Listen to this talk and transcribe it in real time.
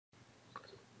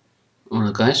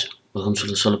Alright guys, welcome to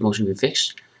the SolidMotion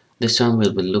VFX. This time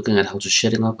we'll be looking at how to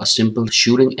setting up a simple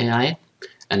shooting AI,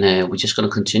 and we're just going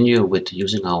to continue with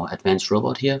using our advanced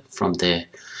robot here from the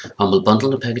Humble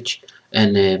Bundle package.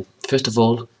 And first of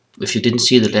all, if you didn't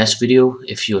see the last video,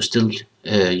 if you're still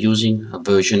using a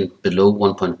version below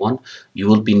 1.1, you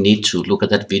will need to look at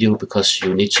that video, because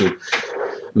you need to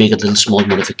make a little small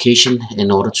modification in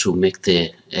order to make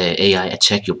the AI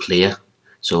attack your player.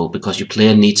 So because your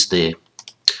player needs the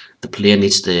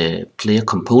player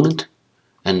component,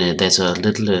 and there's a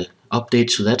little update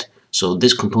to that. So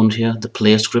this component here, the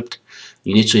player script,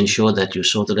 you need to ensure that you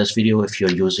saw the last video if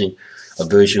you're using a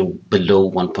version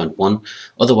below 1.1.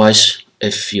 Otherwise,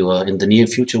 if you are in the near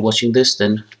future watching this,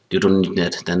 then you don't need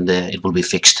that, then it will be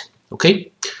fixed.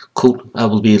 Okay, cool. I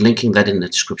will be linking that in the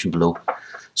description below.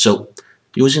 So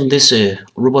using this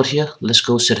robot here, let's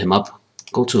go set him up.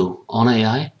 Go to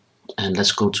HonorAI and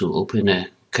let's go to open a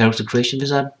character creation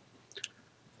wizard.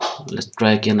 Let's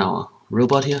drag in our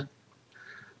robot here,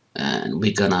 and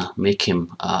we're gonna make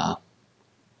him a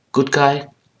good guy,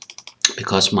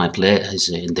 because my player is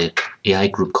in the AI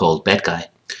group called bad guy.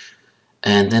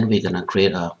 And then we're gonna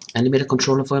create a animator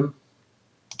controller for him.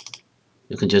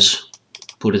 You can just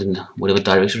put it in whatever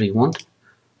directory you want.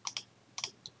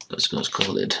 Let's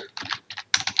call it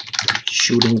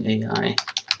shooting AI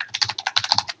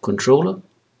controller.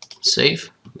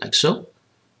 Save, like so,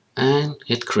 and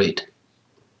hit create.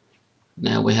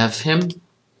 Now we have him,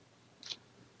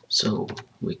 so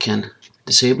we can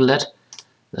disable that.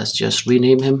 Let's just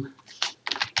rename him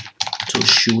to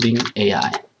shooting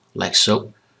AI, like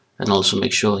so, and also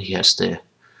make sure he has the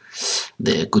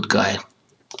good guy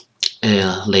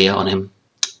layer on him.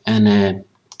 And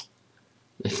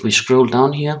if we scroll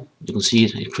down here, you can see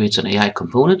it creates an AI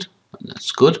component.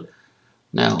 That's good.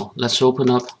 Now let's open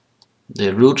up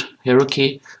the root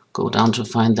hierarchy, go down to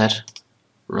find that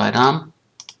right arm.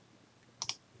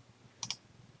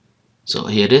 So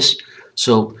here it is.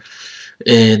 So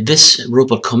this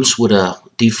robot comes with a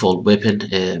default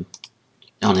weapon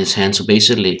on his hand. So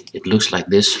basically it looks like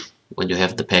this when you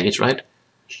have the package, right?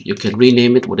 You can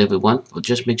rename it whatever you want, but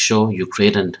just make sure you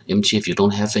create an empty if you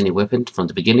don't have any weapon from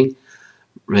the beginning.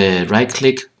 Right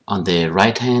click on the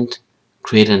right hand,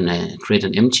 create an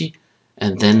empty,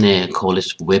 and then call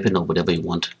it weapon or whatever you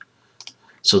want.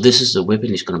 So this is the weapon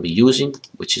he's going to be using,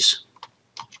 which is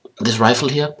this rifle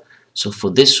here. So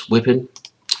for this weapon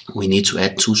we need to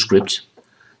add two scripts.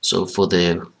 So for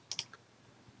the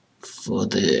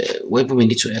weapon we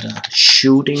need to add a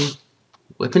shooting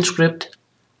weapon script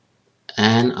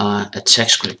and a attack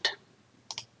script,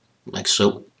 like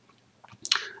so.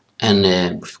 And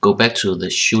if we go back to the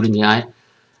shooting AI,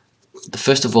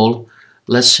 first of all,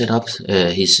 let's set up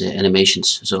his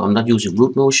animations. So I'm not using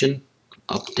root motion,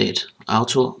 update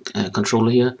auto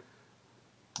controller here,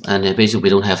 and basically we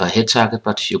don't have a head target,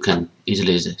 but you can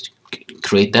easily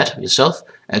create that yourself.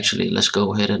 Actually, let's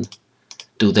go ahead and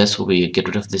do that so we get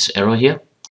rid of this error here.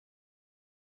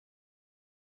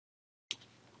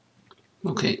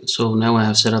 Okay, so now I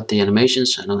have set up the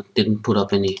animations, and I didn't put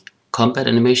up any combat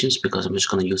animations because I'm just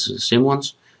going to use the same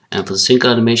ones. And for the single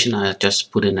animation, I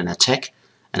just put in an attack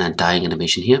and a dying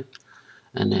animation here.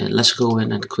 And let's go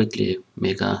in and quickly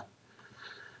make a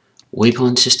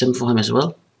waypoint system for him as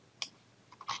well.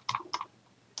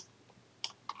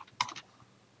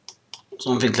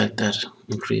 Something like that.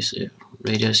 Increase the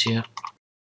radius here.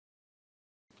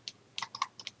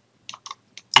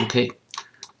 Okay.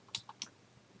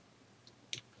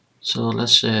 So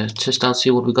let's test out,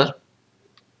 see what we got.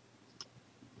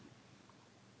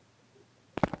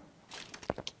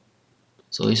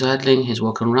 So he's idling, he's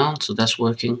walking around, so that's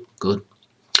working good.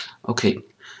 Okay,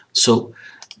 so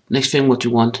next thing what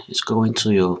you want is go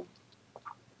into your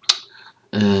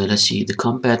let's see, the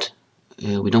combat.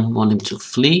 We don't want him to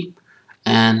flee,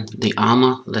 and the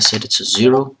armor, let's set it to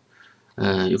 0.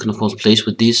 You can of course play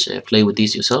with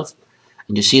these yourself,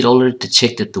 and you see it already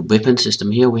detected the weapon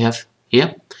system here we have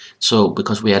here. So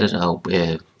because we added our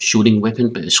shooting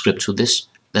weapon script to this,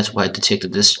 that's why it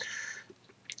detected this.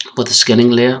 For the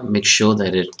scanning layer, make sure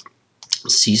that it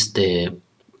sees the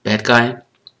bad guy.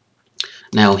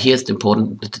 Now here's the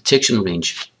important, the detection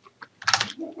range.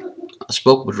 I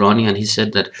spoke with Ronnie and he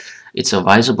said that it's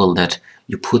advisable that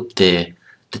you put the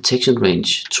detection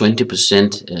range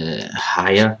 20%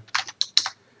 higher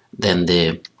than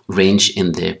the range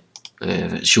in the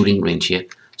shooting range here.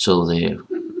 So the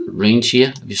range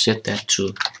here, if you set that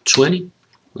to 20,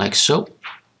 like so,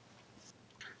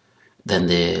 then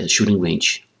the shooting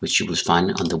range, which you will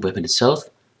find on the weapon itself,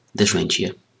 this range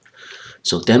here.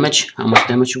 So damage, how much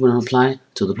damage you want to apply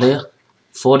to the player?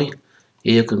 40.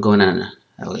 Here you can go in and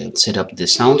set up the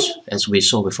sounds as we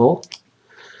saw before.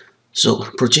 So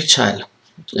projectile,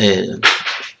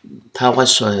 how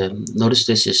I noticed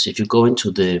this is if you go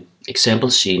into the example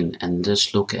scene and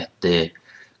just look at the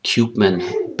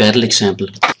Cubeman battle example.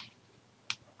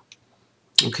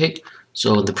 Okay,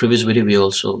 so in the previous video we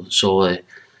also saw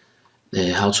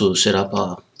how to set up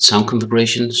a sound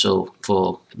configuration. So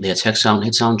for the attack sound,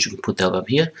 hit sound, you can put that up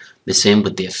here. The same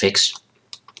with the effects.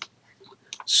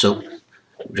 So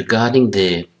regarding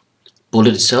the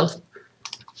bullet itself,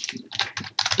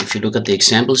 if you look at the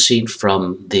example scene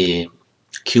from the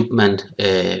Cubeman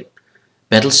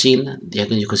battle scene,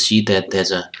 you can see that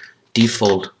there's a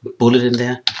default bullet in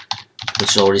there which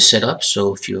is already set up.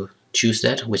 So if you choose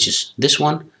that, which is this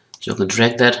one, so you can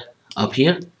drag that up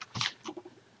here,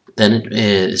 then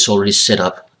it's already set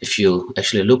up. If you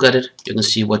actually look at it, you can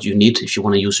see what you need. If you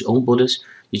want to use your own bullets,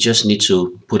 you just need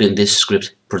to put in this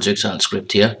script, projectile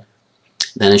script here,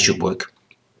 then it should work.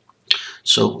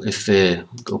 So if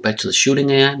go back to the shooting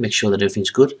AI, make sure that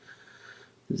everything's good.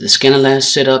 The scanner layer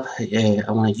setup, I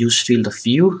want to use field of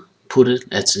view, put it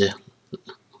as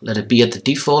let it be at the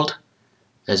default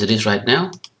as it is right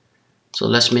now. So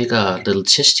let's make a little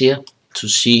test here to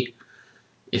see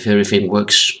if everything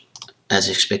works as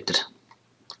expected.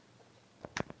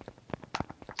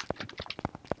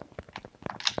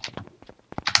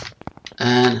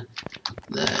 And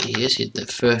here's it, the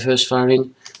first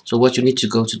firing. So what you need to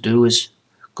go to do is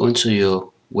go into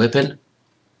your weapon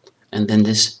and then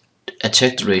this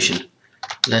attack duration.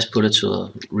 Let's put it to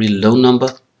a really low number,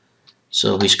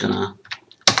 so he's gonna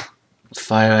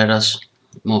fire at us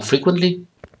more frequently.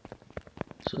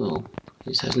 So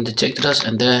he hasn't detected us,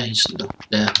 and there he's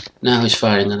there. Now he's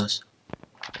firing at us,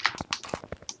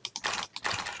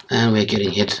 and we're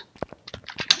getting hit.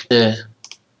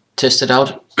 Test it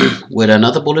out with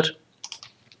another bullet.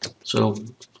 So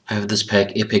I have this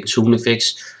pack Epic Tool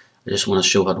Effects. I just want to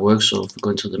show how it works. So if we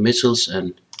go into the missiles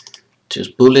and choose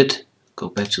bullet, go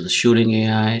back to the shooting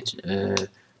AI,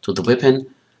 to the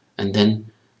weapon, and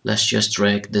then let's just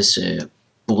drag this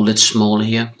bullet small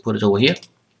here, put it over here.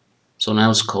 So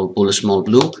now it's called bullet small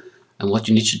blue. And what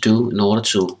you need to do in order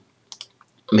to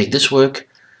make this work,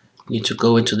 you need to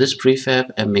go into this prefab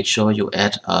and make sure you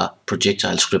add a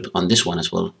projectile script on this one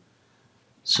as well.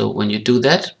 So when you do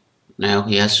that, now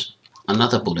he has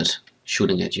another bullet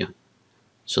shooting at you.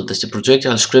 So this the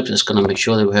projectile script is going to make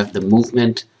sure that we have the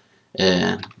movement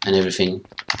and everything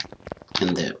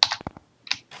in there.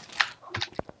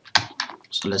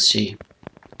 So let's see.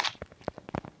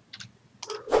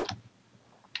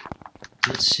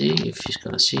 Let's see if he's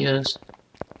gonna see us.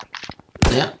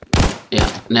 Yeah,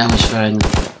 yeah. Now he's firing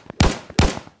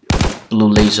blue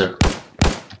laser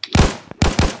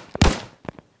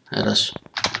at us.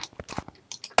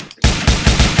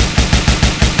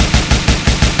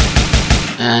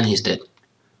 And he's dead.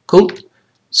 Cool.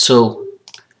 So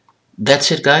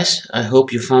that's it, guys. I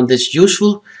hope you found this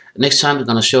useful. Next time we're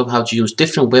gonna show how to use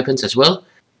different weapons as well.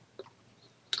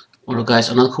 Alright, guys.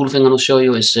 Another cool thing I'm gonna show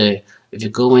you is if you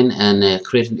go in and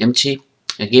create an empty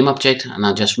game object, and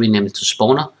I'll just rename it to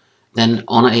spawner, then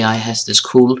HonorAI has this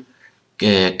cool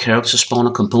character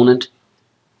spawner component.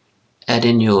 Add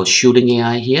in your shooting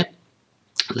AI here.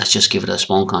 Let's just give it a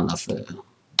spawn count of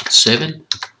 7,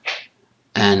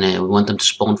 and we want them to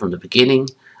spawn from the beginning.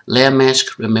 Layer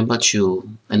mask, remember to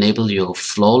enable your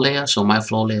floor layer. So my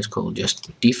floor layer is called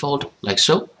just default, like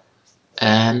so.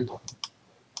 And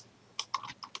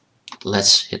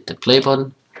let's hit the play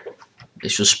button. They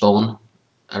should spawn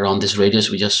around this radius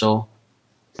we just saw,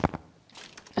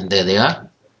 and there they are.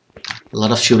 A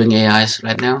lot of shooting AIs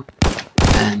right now,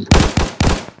 and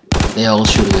they are all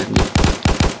shooting at me.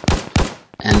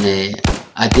 And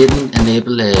I didn't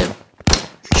enable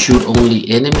shoot only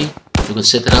enemy. You can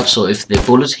set that up so if the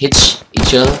bullet hits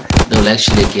each other, they will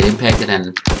actually get impacted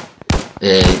and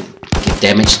get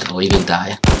damaged or even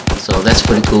die. So that's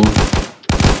pretty cool.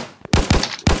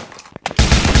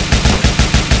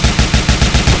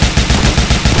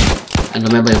 And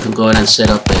remember, you can go in and set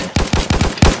up a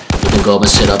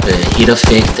hit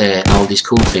effect and all these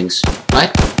cool things,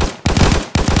 right?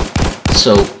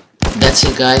 So that's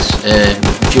it, guys.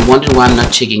 If you're wondering why I'm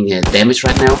not checking damage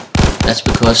right now, that's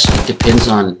because it depends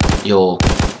on your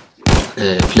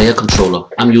player controller.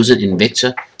 I'm using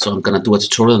Invector, so I'm gonna do a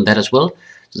tutorial on that as well.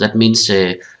 So that means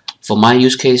for my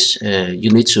use case,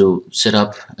 you need to set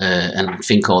up a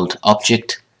thing called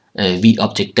object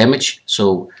object damage.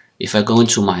 So if I go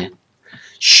into my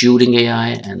shooting AI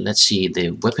and let's see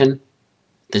the weapon,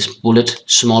 this bullet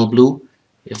small blue,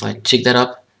 if I check that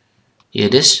up, here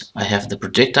it is. I have the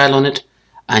projectile on it.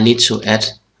 I need to add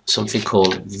something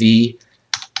called V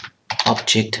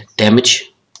object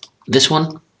damage, this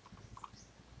one,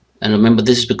 And remember,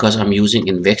 this is because I'm using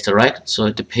Invector, right? So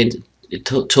it depends. It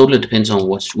totally depends on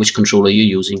which controller you're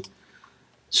using.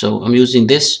 So I'm using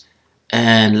this,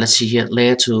 and let's see here,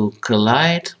 layer to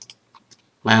collide.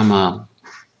 I'm a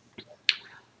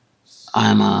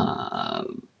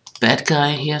bad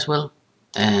guy here as well,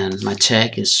 and my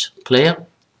tag is player,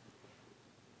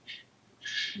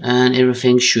 and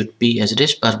everything should be as it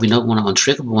is, but we don't want to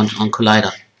untrigger, we want on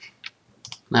collider.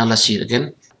 Now let's see it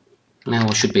again. Now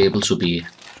I should be able to be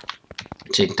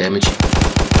taking damage.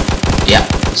 Yeah,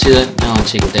 see that? Now I'm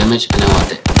taking damage, and now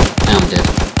I'm dead.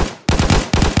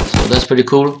 So that's pretty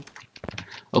cool.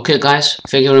 Okay guys,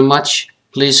 thank you very much.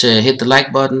 Please hit the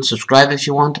like button, subscribe if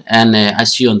you want, and I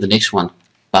see you on the next one.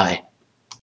 Bye.